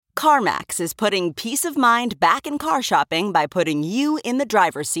CarMax is putting peace of mind back in car shopping by putting you in the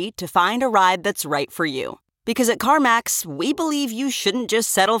driver's seat to find a ride that's right for you. Because at CarMax, we believe you shouldn't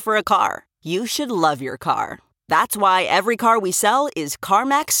just settle for a car. You should love your car. That's why every car we sell is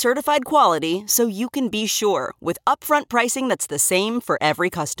CarMax certified quality, so you can be sure with upfront pricing that's the same for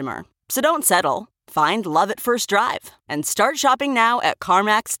every customer. So don't settle. Find love at first drive and start shopping now at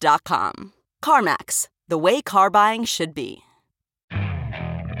CarMax.com. CarMax, the way car buying should be.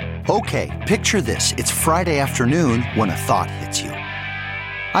 Okay, picture this. It's Friday afternoon when a thought hits you.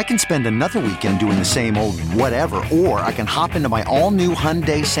 I can spend another weekend doing the same old whatever, or I can hop into my all-new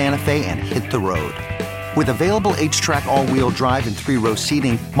Hyundai Santa Fe and hit the road. With available H-Track all-wheel drive and 3-row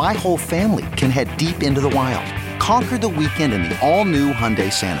seating, my whole family can head deep into the wild. Conquer the weekend in the all-new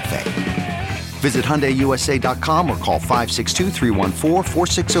Hyundai Santa Fe. Visit HyundaiUSA.com or call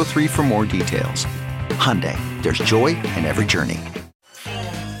 562-314-4603 for more details. Hyundai, there's joy in every journey.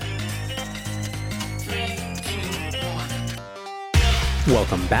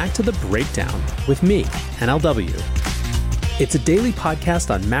 Welcome back to The Breakdown with me, NLW. It's a daily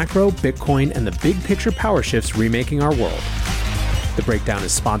podcast on macro, Bitcoin, and the big picture power shifts remaking our world. The Breakdown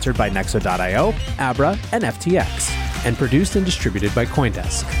is sponsored by Nexo.io, Abra, and FTX, and produced and distributed by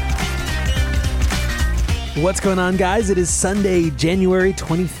CoinDesk. What's going on, guys? It is Sunday, January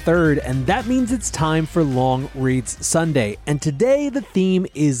 23rd, and that means it's time for Long Reads Sunday. And today, the theme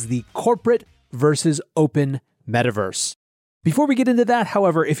is the corporate versus open metaverse. Before we get into that,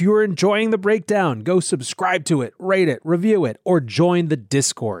 however, if you are enjoying The Breakdown, go subscribe to it, rate it, review it, or join the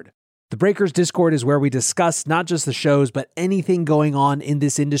Discord. The Breakers Discord is where we discuss not just the shows, but anything going on in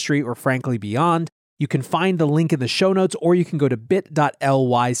this industry or frankly beyond. You can find the link in the show notes, or you can go to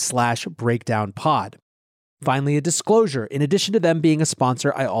bit.ly/breakdownpod. Finally, a disclosure. In addition to them being a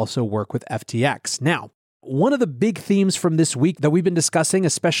sponsor, I also work with FTX. Now, one of the big themes from this week that we've been discussing,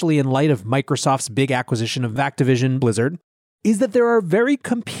 especially in light of Microsoft's big acquisition of Activision Blizzard, is that there are very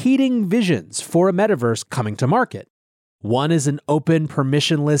competing visions for a metaverse coming to market. One is an open,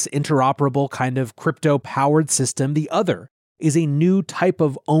 permissionless, interoperable kind of crypto-powered system. The other is a new type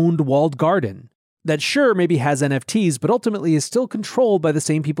of owned walled garden that sure maybe has NFTs, but ultimately is still controlled by the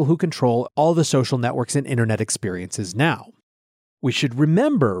same people who control all the social networks and internet experiences now. We should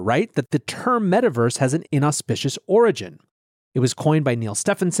remember, right, that the term metaverse has an inauspicious origin. It was coined by Neil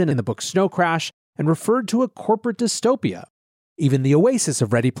Stephenson in the book Snow Crash and referred to a corporate dystopia. Even the oasis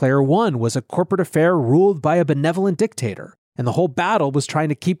of Ready Player One was a corporate affair ruled by a benevolent dictator, and the whole battle was trying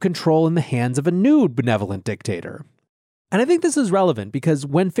to keep control in the hands of a new benevolent dictator. And I think this is relevant because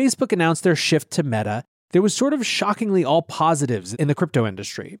when Facebook announced their shift to Meta, there was sort of shockingly all positives in the crypto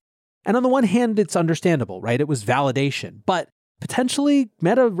industry. And on the one hand, it's understandable, right? It was validation, but potentially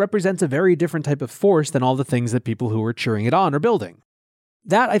Meta represents a very different type of force than all the things that people who were cheering it on are building.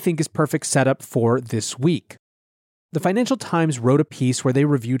 That, I think, is perfect setup for this week. The Financial Times wrote a piece where they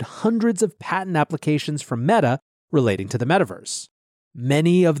reviewed hundreds of patent applications from Meta relating to the metaverse.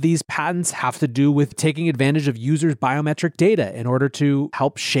 Many of these patents have to do with taking advantage of users' biometric data in order to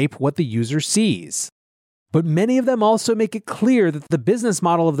help shape what the user sees. But many of them also make it clear that the business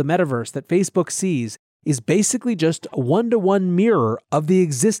model of the metaverse that Facebook sees is basically just a one-to-one mirror of the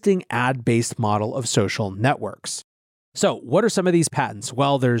existing ad-based model of social networks. So, what are some of these patents?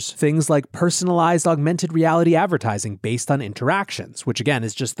 Well, there's things like personalized augmented reality advertising based on interactions, which again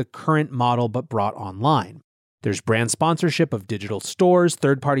is just the current model but brought online. There's brand sponsorship of digital stores,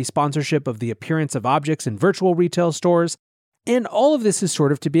 third-party sponsorship of the appearance of objects in virtual retail stores, and all of this is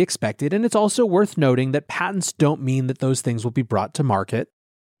sort of to be expected, and it's also worth noting that patents don't mean that those things will be brought to market.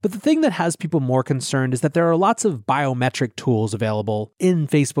 But the thing that has people more concerned is that there are lots of biometric tools available in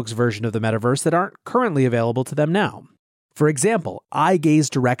Facebook's version of the metaverse that aren't currently available to them now. For example, eye gaze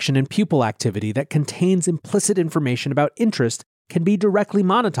direction and pupil activity that contains implicit information about interest can be directly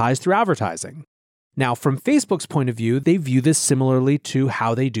monetized through advertising. Now, from Facebook's point of view, they view this similarly to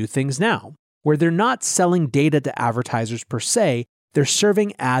how they do things now, where they're not selling data to advertisers per se, they're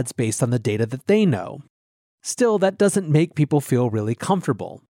serving ads based on the data that they know. Still, that doesn't make people feel really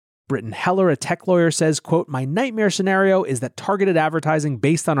comfortable. Britton Heller, a tech lawyer, says, quote, "My nightmare scenario is that targeted advertising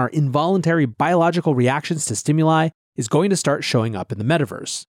based on our involuntary biological reactions to stimuli is going to start showing up in the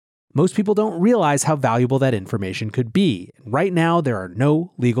metaverse. Most people don't realize how valuable that information could be. Right now, there are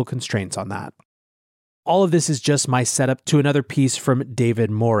no legal constraints on that." All of this is just my setup to another piece from David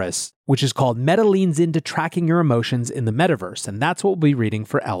Morris, which is called Meta Leans Into Tracking Your Emotions in the Metaverse, and that's what we'll be reading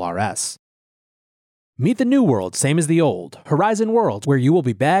for LRS. Meet the new world, same as the old. Horizon Worlds, where you will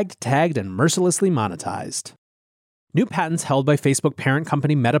be bagged, tagged, and mercilessly monetized. New patents held by Facebook parent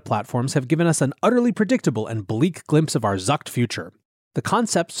company Meta Platforms have given us an utterly predictable and bleak glimpse of our Zucked future. The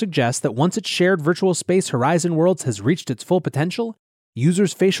concept suggests that once its shared virtual space Horizon Worlds has reached its full potential,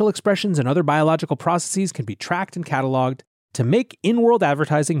 users' facial expressions and other biological processes can be tracked and cataloged to make in-world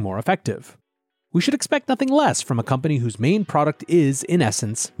advertising more effective. We should expect nothing less from a company whose main product is, in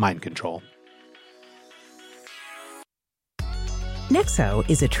essence, mind control. Nexo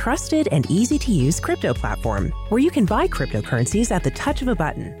is a trusted and easy-to-use crypto platform where you can buy cryptocurrencies at the touch of a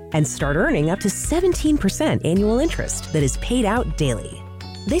button and start earning up to 17% annual interest that is paid out daily.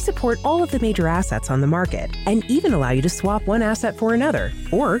 They support all of the major assets on the market and even allow you to swap one asset for another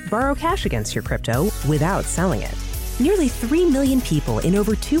or borrow cash against your crypto without selling it. Nearly 3 million people in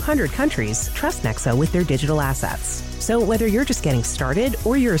over 200 countries trust Nexo with their digital assets. So whether you're just getting started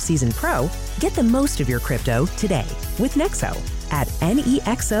or you're a seasoned pro, get the most of your crypto today with Nexo at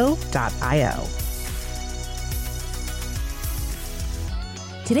nexo.io.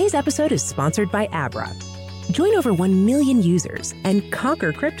 Today's episode is sponsored by Abra. Join over 1 million users and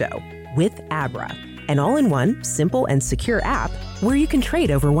conquer crypto with Abra, an all-in-one, simple, and secure app where you can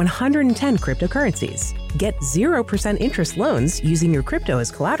trade over 110 cryptocurrencies, get 0% interest loans using your crypto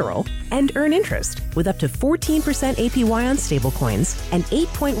as collateral, and earn interest with up to 14% APY on stablecoins and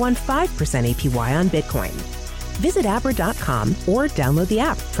 8.15% APY on Bitcoin. Visit Abra.com or download the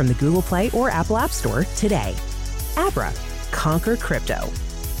app from the Google Play or Apple App Store today. Abra, conquer crypto.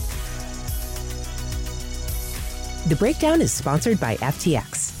 The Breakdown is sponsored by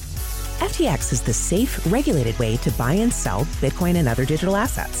FTX. FTX is the safe, regulated way to buy and sell Bitcoin and other digital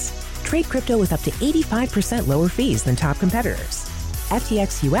assets. Trade crypto with up to 85% lower fees than top competitors.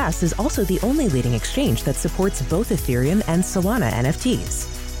 FTX US is also the only leading exchange that supports both Ethereum and Solana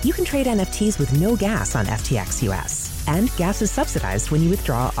NFTs. You can trade NFTs with no gas on FTX US, and gas is subsidized when you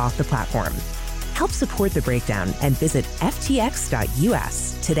withdraw off the platform. Help support The Breakdown and visit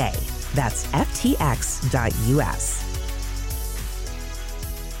ftx.us today. That's ftx.us.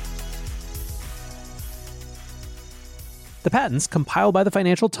 The patents compiled by the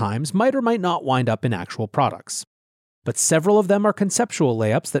Financial Times might or might not wind up in actual products. But several of them are conceptual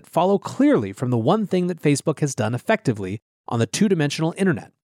layups that follow clearly from the one thing that Facebook has done effectively on the two-dimensional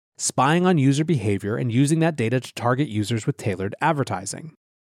internet: spying on user behavior and using that data to target users with tailored advertising.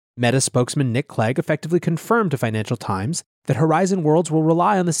 Meta spokesman Nick Clegg effectively confirmed to Financial Times that Horizon Worlds will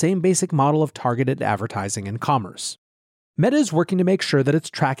rely on the same basic model of targeted advertising and commerce. Meta is working to make sure that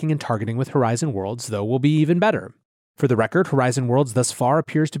its tracking and targeting with Horizon Worlds, though, will be even better. For the record, Horizon Worlds thus far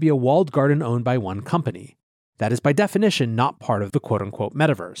appears to be a walled garden owned by one company. That is by definition not part of the quote-unquote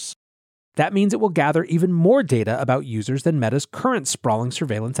Metaverse. That means it will gather even more data about users than Meta's current sprawling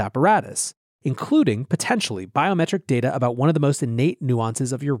surveillance apparatus, including, potentially, biometric data about one of the most innate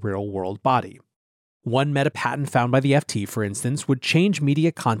nuances of your real-world body. One Meta patent found by the FT, for instance, would change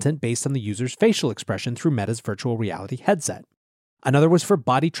media content based on the user's facial expression through Meta's virtual reality headset. Another was for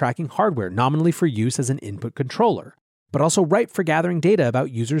body tracking hardware, nominally for use as an input controller, but also ripe for gathering data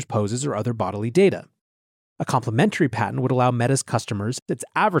about users' poses or other bodily data. A complementary patent would allow Meta's customers, its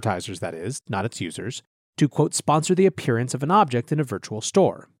advertisers that is, not its users, to, quote, sponsor the appearance of an object in a virtual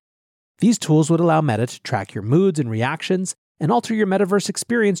store. These tools would allow Meta to track your moods and reactions and alter your Metaverse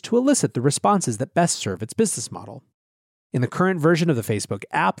experience to elicit the responses that best serve its business model. In the current version of the Facebook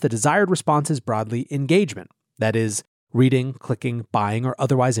app, the desired response is broadly engagement, that is, reading, clicking, buying, or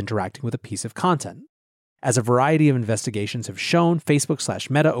otherwise interacting with a piece of content. As a variety of investigations have shown,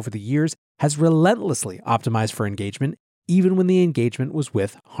 Facebook/Meta over the years has relentlessly optimized for engagement, even when the engagement was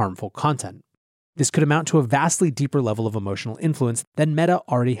with harmful content. This could amount to a vastly deeper level of emotional influence than Meta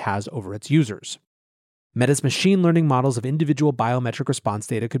already has over its users. Meta's machine learning models of individual biometric response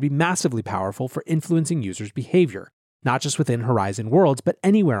data could be massively powerful for influencing users' behavior, not just within Horizon Worlds, but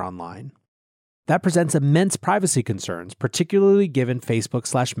anywhere online. That presents immense privacy concerns, particularly given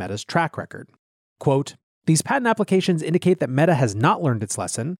Facebook/Meta's track record. Quote, "These patent applications indicate that Meta has not learned its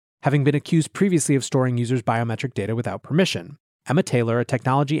lesson, having been accused previously of storing users' biometric data without permission," Emma Taylor, a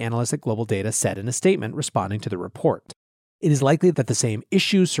technology analyst at Global Data, said in a statement responding to the report. It is likely that the same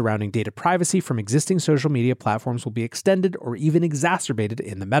issues surrounding data privacy from existing social media platforms will be extended or even exacerbated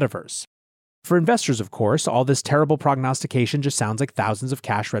in the metaverse. For investors, of course, all this terrible prognostication just sounds like thousands of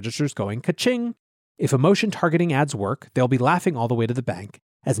cash registers going ka-ching. If emotion targeting ads work, they'll be laughing all the way to the bank,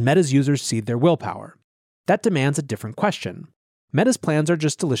 as Meta's users cede their willpower. That demands a different question. Meta's plans are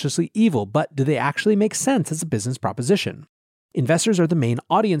just deliciously evil, but do they actually make sense as a business proposition? Investors are the main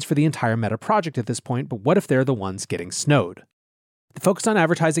audience for the entire Meta project at this point, but what if they're the ones getting snowed? The focus on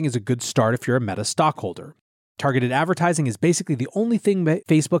advertising is a good start if you're a Meta stockholder. Targeted advertising is basically the only thing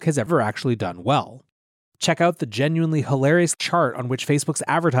Facebook has ever actually done well. Check out the genuinely hilarious chart on which Facebook's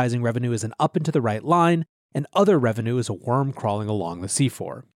advertising revenue is an up and to the right line, and other revenue is a worm crawling along the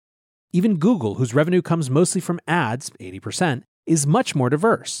seafloor. Even Google, whose revenue comes mostly from ads, 80%, is much more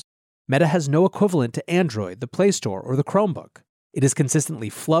diverse. Meta has no equivalent to Android, the Play Store, or the Chromebook. It has consistently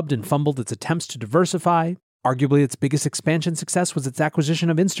flubbed and fumbled its attempts to diversify. Arguably, its biggest expansion success was its acquisition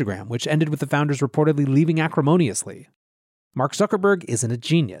of Instagram, which ended with the founders reportedly leaving acrimoniously. Mark Zuckerberg isn't a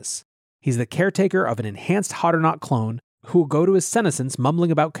genius. He's the caretaker of an enhanced Hotternaut clone who will go to his senescence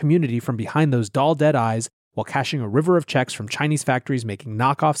mumbling about community from behind those dull dead eyes while cashing a river of checks from Chinese factories making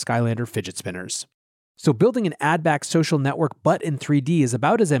knockoff Skylander fidget spinners. So building an ad-backed social network but in 3D is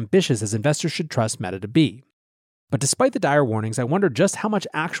about as ambitious as investors should trust Meta to be. But despite the dire warnings, I wonder just how much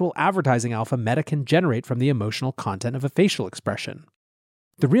actual advertising alpha Meta can generate from the emotional content of a facial expression.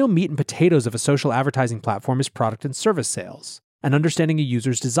 The real meat and potatoes of a social advertising platform is product and service sales, and understanding a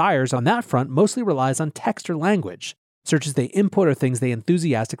user's desires on that front mostly relies on text or language, searches they input or things they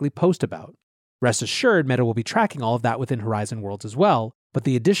enthusiastically post about. Rest assured, Meta will be tracking all of that within Horizon Worlds as well, but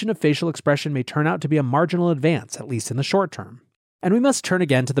the addition of facial expression may turn out to be a marginal advance, at least in the short term. And we must turn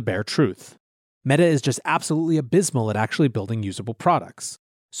again to the bare truth. Meta is just absolutely abysmal at actually building usable products.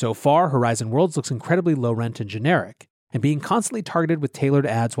 So far, Horizon Worlds looks incredibly low-rent and generic, and being constantly targeted with tailored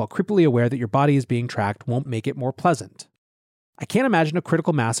ads while creepily aware that your body is being tracked won't make it more pleasant. I can't imagine a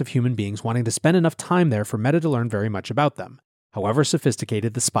critical mass of human beings wanting to spend enough time there for Meta to learn very much about them, however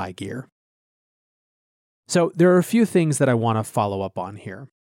sophisticated the spy gear. So there are a few things that I want to follow up on here.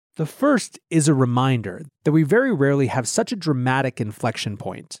 The first is a reminder that we very rarely have such a dramatic inflection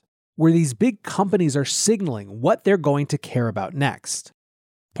point, where these big companies are signaling what they're going to care about next.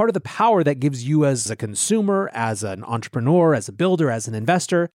 Part of the power that gives you as a consumer, as an entrepreneur, as a builder, as an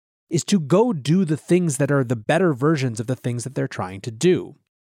investor, is to go do the things that are the better versions of the things that they're trying to do.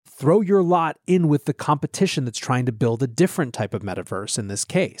 Throw your lot in with the competition that's trying to build a different type of metaverse in this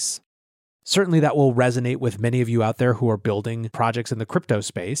case. Certainly that will resonate with many of you out there who are building projects in the crypto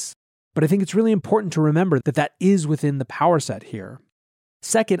space, but I think it's really important to remember that that is within the power set here.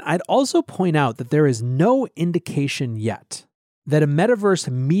 Second, I'd also point out that there is no indication yet that a metaverse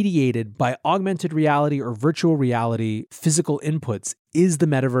mediated by augmented reality or virtual reality physical inputs is the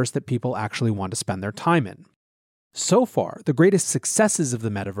metaverse that people actually want to spend their time in. So far, the greatest successes of the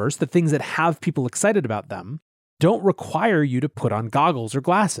metaverse, the things that have people excited about them, don't require you to put on goggles or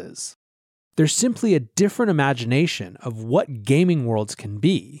glasses. There's simply a different imagination of what gaming worlds can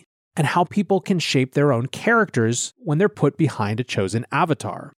be and how people can shape their own characters when they're put behind a chosen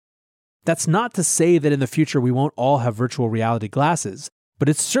avatar. That's not to say that in the future we won't all have virtual reality glasses, but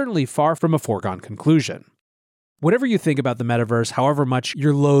it's certainly far from a foregone conclusion. Whatever you think about the metaverse, however much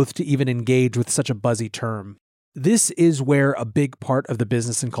you're loath to even engage with such a buzzy term, this is where a big part of the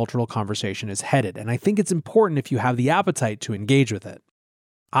business and cultural conversation is headed, and I think it's important if you have the appetite to engage with it.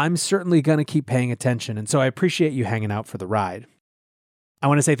 I'm certainly going to keep paying attention, and so I appreciate you hanging out for the ride. I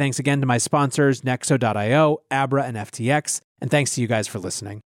want to say thanks again to my sponsors, Nexo.io, Abra, and FTX, and thanks to you guys for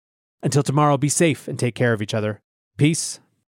listening. Until tomorrow, be safe and take care of each other. Peace.